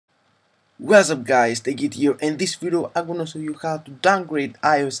What's up guys, Take It here. In this video I'm gonna show you how to downgrade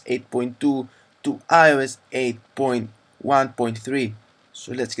iOS 8.2 to iOS 8.1.3.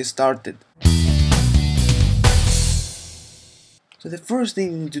 So let's get started. So the first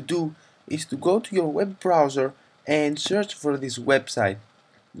thing you need to do is to go to your web browser and search for this website.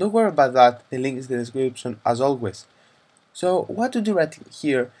 Don't worry about that, the link is in the description as always. So what to do right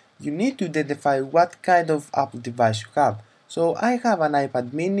here, you need to identify what kind of Apple device you have. So I have an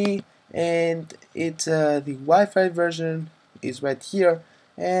iPad mini and it's the Wi-Fi version is right here,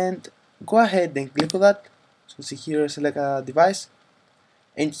 and go ahead and click on that. So see here, select a device,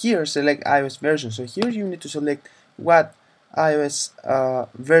 and here select iOS version. So here you need to select what iOS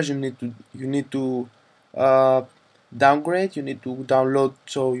version you need to downgrade, you need to download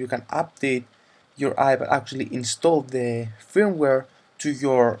so you can update your iPad, actually install the firmware to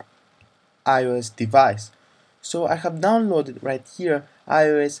your iOS device. So I have downloaded right here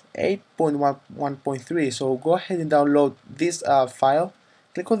iOS 8.1.3. So go ahead and download this file.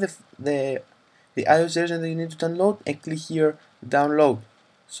 Click on the iOS version that you need to download and click here download.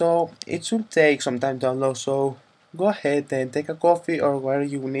 So it should take some time to download. So go ahead and take a coffee or whatever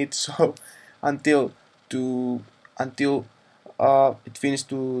you need. So until it finishes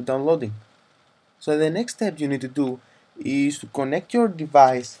to downloading. So the next step you need to do is to connect your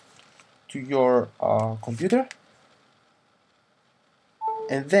device to your computer,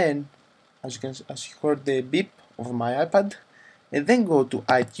 and then as you heard the beep of my iPad, and then go to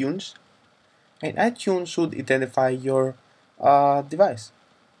iTunes, and iTunes should identify your device,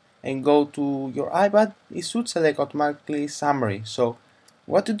 and go to your iPad. It should select automatically summary. So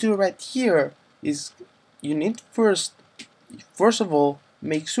what to do right here is you need first of all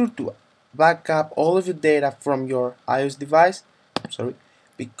make sure to back up all of your data from your iOS device,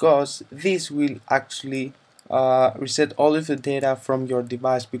 because this will actually reset all of the data from your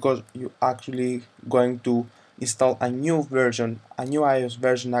device, because you're actually going to install a new version, a new iOS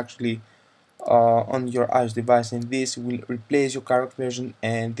version actually on your iOS device, and this will replace your current version,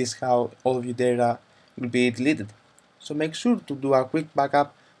 and this is how all of your data will be deleted. So make sure to do a quick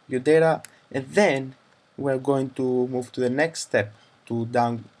backup of your data, and then we're going to move to the next step to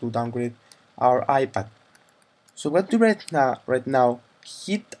downgrade our iPad. So what to do right now,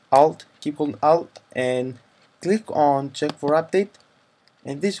 hit Alt, keep on Alt, and click on check for update,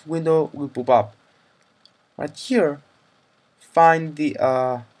 and this window will pop up. Right here, find the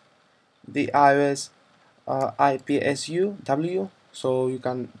iOS IPSU so you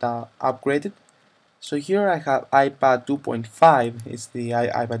can upgrade it. So here I have iPad 2.5, it's the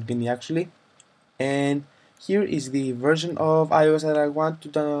iPad mini actually, and here is the version of iOS that I want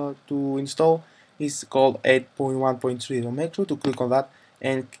to install. It's called 8.1.3. So make sure to click on that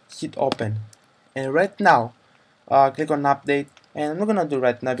and hit open. And right now, click on update. And I'm not gonna do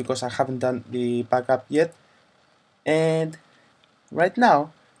right now because I haven't done the backup yet. And right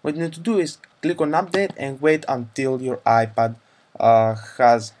now, what you need to do is click on update and wait until your iPad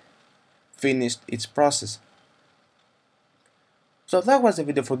has finished its process. So that was the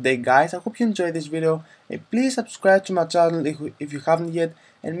video for today, guys. I hope you enjoyed this video, and please subscribe to my channel if you haven't yet,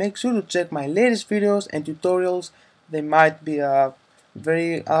 and make sure to check my latest videos and tutorials. They might be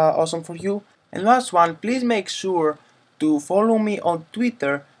very awesome for you. And last one, please make sure to follow me on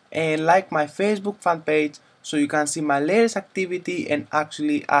Twitter and like my Facebook fan page so you can see my latest activity and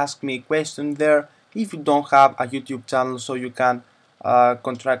actually ask me questions there if you don't have a YouTube channel, so you can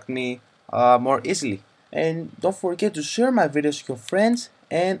contact me more easily. And don't forget to share my videos with your friends,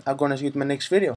 and I'm gonna see you in my next video.